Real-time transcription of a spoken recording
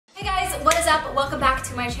up? Welcome back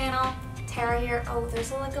to my channel. Tara here. Oh,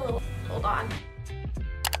 there's like a little, hold on.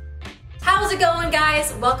 How's it going,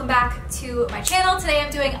 guys? Welcome back to my channel. Today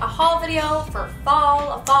I'm doing a haul video for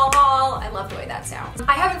fall, a fall haul. I love the way that sounds.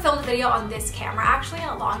 I haven't filmed a video on this camera actually in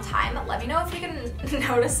a long time. Let me know if you can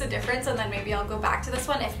notice the difference, and then maybe I'll go back to this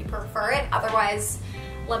one if you prefer it. Otherwise,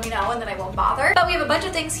 let me know and then I won't bother. But we have a bunch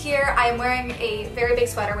of things here. I am wearing a very big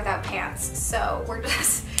sweater without pants, so we're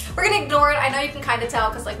gonna ignore it. I know you can kind of tell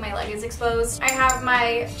because like my leg is exposed. I have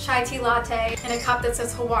my chai tea latte in a cup that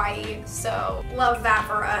says Hawaii, so love that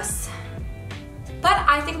for us. But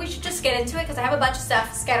I think we should just get into it because I have a bunch of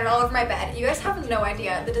stuff scattered all over my bed. You guys have no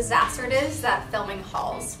idea the disaster it is that filming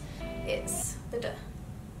hauls is. It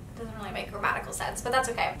doesn't really make grammatical sense, but that's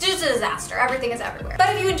okay. It's just a disaster. Everything is everywhere.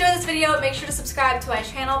 But if you enjoyed this video, make sure to subscribe to my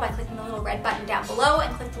channel by clicking the little red button down below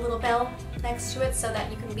and click the little bell next to it so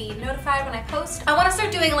that you can be notified when I post. I want to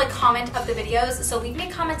start doing like comment of the videos, so leave me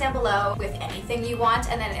a comment down below with anything you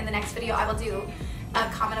want, and then in the next video I will do a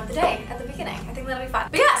comment of the day at the beginning. I think that'll be fun.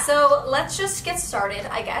 But yeah, so let's just get started,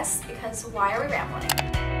 I guess, because why are we rambling?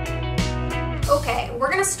 Okay, we're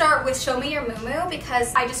gonna start with Show Me Your MUMU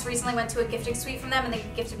because I just recently went to a gifting suite from them and they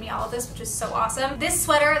gifted me all of this, which is so awesome. This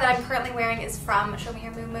sweater that I'm currently wearing is from Show Me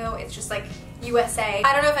Your MUMU. It's just like USA.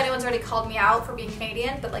 I don't know if anyone's already called me out for being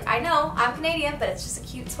Canadian, but like I know I'm Canadian, but it's just a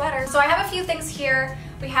cute sweater. So I have a few things here.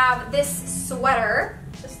 We have this sweater,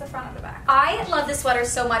 just the front and the back. I love this sweater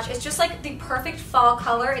so much. It's just like the perfect fall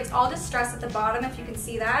color. It's all distressed at the bottom, if you can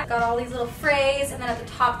see that. Got all these little frays, and then at the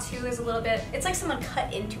top too, there's a little bit, it's like someone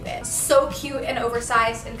cut into it. So cute and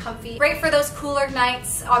oversized and comfy. Great for those cooler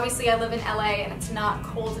nights. Obviously I live in LA and it's not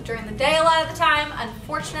cold during the day a lot of the time,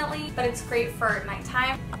 unfortunately, but it's great for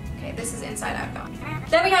nighttime. Okay, this is inside out though.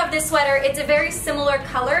 Then we have this sweater. It's a very similar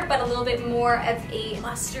color, but a little bit more of a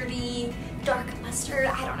mustardy, dark mustard,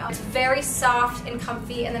 I don't know. It's very soft and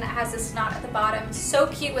comfy, and then it has this knot at the bottom. So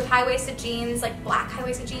cute with high-waisted jeans, like black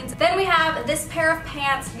high-waisted jeans. Then we have this pair of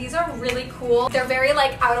pants. These are really cool. They're very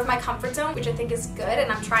like out of my comfort zone, which I think is good,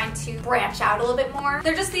 and I'm trying to branch out a little bit more.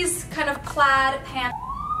 They're just these kind of plaid pants.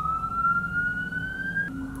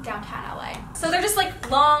 Downtown LA. So they're just like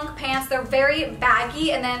long pants. They're very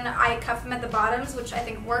baggy, and then I cuff them at the bottoms, which I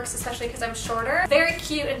think works, especially because I'm shorter. Very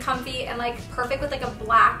cute and comfy and like perfect with like a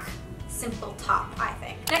black simple top, I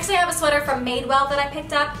think. Next I have a sweater from MADEWELL that I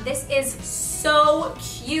picked up. This is so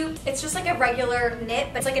cute. It's just like a regular knit,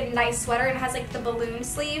 but it's like a nice sweater, and it has like the balloon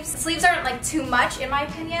sleeves. The sleeves aren't like too much in my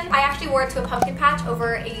opinion. I actually wore it to a pumpkin patch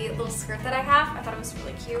over a little skirt that I have. I thought it was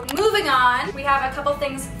really cute. Moving on, we have a couple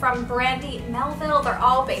things from BRANDY MELVILLE. They're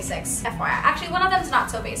all basics, FYI. Actually, one of them's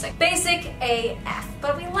not so basic. Basic AF,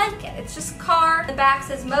 but we like it. It's just a car. The back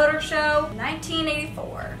says Motor Show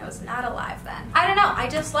 1984. I was not alive then. I don't know, I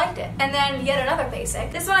just liked it. And then yet another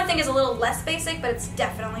basic. This one I think is a little less basic, but it's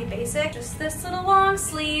definitely basic. Just this little long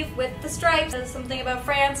sleeve with the stripes. There's something about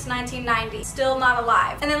France, 1990. Still not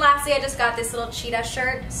alive. And then lastly, I just got this little cheetah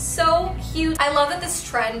shirt. So cute. I love that this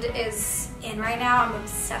trend is in right now. I'm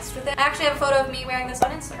obsessed with it. I actually have a photo of me wearing this on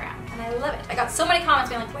Instagram, and I love it. I got so many comments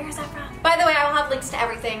being like, where's that from? By the way, I will have links to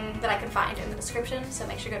everything that I can find in the description, so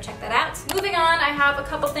make sure to go check that out. Moving on, I have a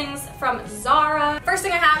couple things from ZARA. First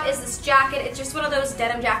thing I have is this jacket. It's just one of those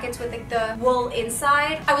denim jackets with like the wool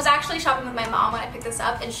inside. I was actually shopping with my mom when I picked this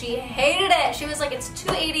up, and she hated it. She was like, it's too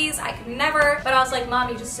 80s, I could never. But I was like, Mom,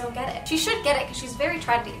 you just don't get it. She should get it because she's very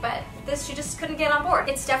trendy, but this she just couldn't get on board.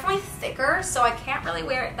 It's definitely thicker, so I can't really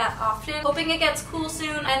wear it that often. Hoping it gets cool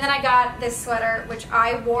soon. And then I got this sweater, which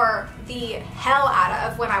I wore the hell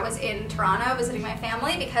out of when I was in Toronto visiting my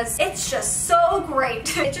family because it's just so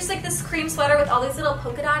great. It's just like this cream sweater with all these little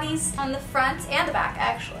polka dotties on the front and the back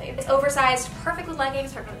actually. It's oversized, perfect with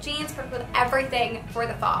leggings, perfect with jeans, perfect with everything for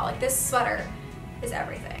the fall. Like this sweater is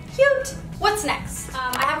everything. Cute! What's next?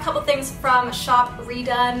 I have a couple things from Shop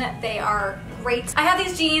REDONE. They are great. I have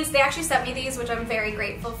these jeans. They actually sent me these, which I'm very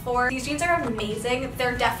grateful for. These jeans are amazing.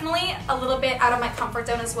 They're definitely a little bit out of my comfort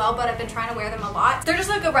zone as well, but I've been trying to wear them a lot. They're just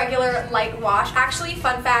like a regular light wash. Actually,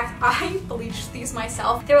 fun fact, I bleached these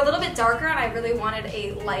myself. They were a little bit darker and I really wanted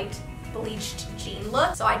a light bleached jean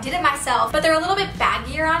look, so I did it myself, but they're a little bit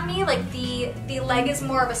baggier on me. Like the leg is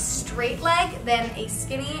more of a straight leg than a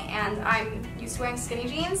skinny, and I'm used to wearing skinny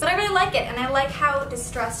jeans, but I really like it, and I like how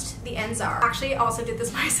distressed the ends are. Actually, I also did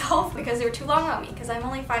this myself because they were too long on me because I'm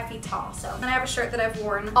only 5 feet tall. So then I have a shirt that I've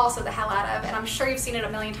worn also the hell out of, and I'm sure you've seen it a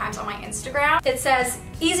million times on my Instagram. It says,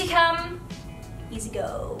 easy come, easy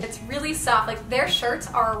go. It's really soft. Like their shirts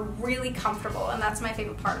are really comfortable, and that's my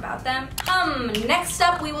favorite part about them. Next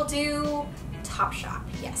up we will do TOPSHOP.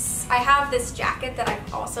 Yes. I have this jacket that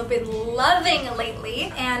I've also been loving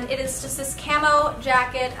lately, and it is just this camo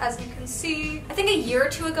jacket, as you can see. I think a year or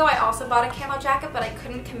two ago I also bought a camo jacket, but I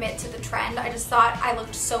couldn't commit to the trend. I just thought I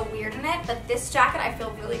looked so weird in it, but this jacket I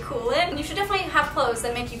feel really cool in. And you should definitely have clothes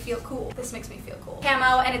that make you feel cool. This makes me feel cool.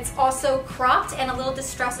 Camo, and it's also cropped and a little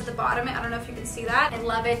distressed at the bottom. I don't know if you can see that. I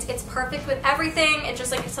love it. It's perfect with everything. It's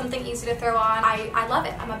just like something easy to throw on. I love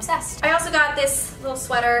it. I'm obsessed. I also got this little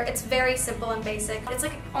sweater. It's very simple and basic. It's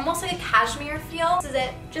like almost like a cashmere feel. This is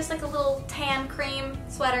it. Just like a little tan cream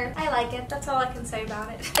sweater. I like it. That's all I can say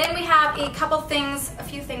about it. Then we have a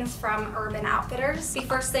few things from Urban Outfitters. The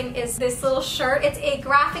first thing is this little shirt. It's a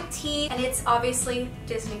graphic tee, and it's obviously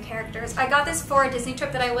Disney characters. I got this for a Disney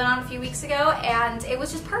trip that I went on a few weeks ago, and it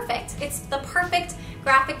was just perfect. It's the perfect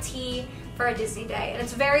graphic tee for a Disney day, and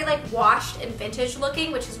it's very like washed and vintage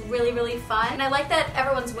looking, which is really, really fun. And I like that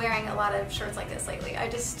everyone's wearing a lot of shirts like this lately. I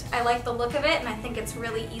like the look of it, and I think it's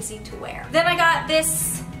really easy to wear. Then I got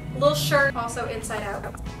this little shirt, also inside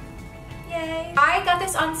out. Yay. I got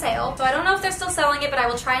this on sale, so I don't know if they're still selling it, but I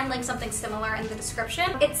will try and link something similar in the description.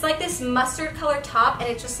 It's like this mustard colored top, and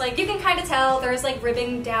it's just like, you can kind of tell there's like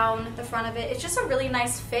ribbing down the front of it. It's just a really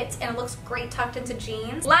nice fit, and it looks great tucked into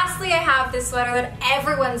jeans. Lastly, I have this sweater that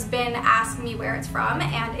everyone's been asking me where it's from,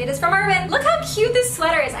 and it is from Urban. Look how cute this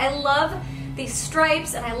sweater is. I love these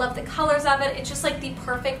stripes, and I love the colors of it. It's just like the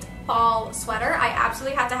perfect fall sweater. I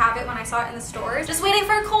absolutely had to have it when I saw it in the stores. Just waiting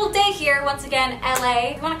for a cold day here. Once again, LA.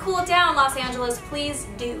 If you want to cool it down, Los Angeles, please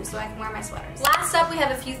do, so I can wear my sweaters. Last up, we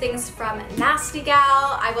have a few things from NASTYGAL.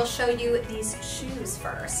 I will show you these shoes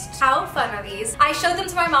first. How fun are these? I showed them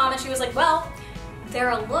to my mom, and she was like, well,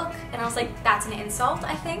 they're a look, and I was like, that's an insult,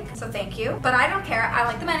 I think, so thank you. But I don't care, I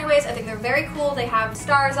like them anyways. I think they're very cool. They have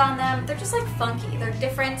stars on them. They're just like funky, they're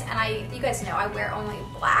different, and you guys know I wear only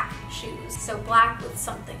black shoes, so black with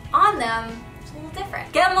something on them, it's a little different.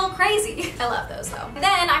 Get a little crazy. I love those though. And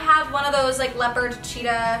then I have one of those like leopard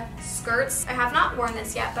cheetah skirts. I have not worn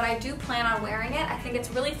this yet, but I do plan on wearing it. I think it's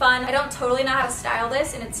really fun. I don't totally know how to style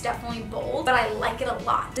this, and it's definitely bold, but I like it a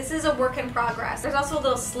lot. This is a work in progress. There's also a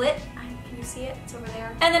little slit. You see it? It's over there.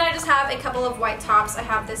 And then I just have a couple of white tops. I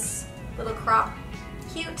have this little crop.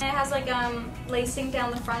 Cute. And it has like lacing down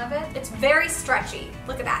the front of it. It's very stretchy.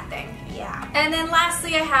 Look at that thing. Yeah. And then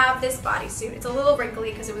lastly, I have this bodysuit. It's a little wrinkly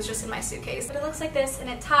because it was just in my suitcase, but it looks like this, and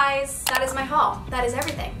it ties. That is my haul. That is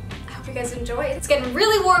everything. I hope you guys enjoyed. It's getting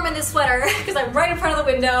really warm in this sweater because I'm right in front of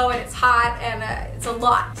the window, and it's hot, and it's a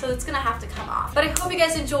lot, so it's gonna have to come off. But I hope you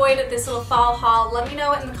guys enjoyed this little fall haul. Let me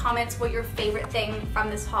know in the comments what your favorite thing from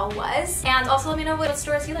this haul was, and also let me know what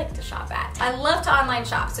stores you like to shop at. I love to online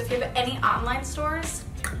shop, so if you have any online stores,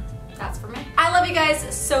 that's for me. I love you guys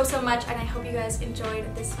so, so much, and I hope you guys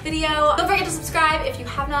enjoyed this video. Don't forget to subscribe if you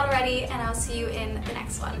have not already, and I'll see you in the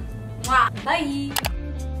next one. Mwah. Bye!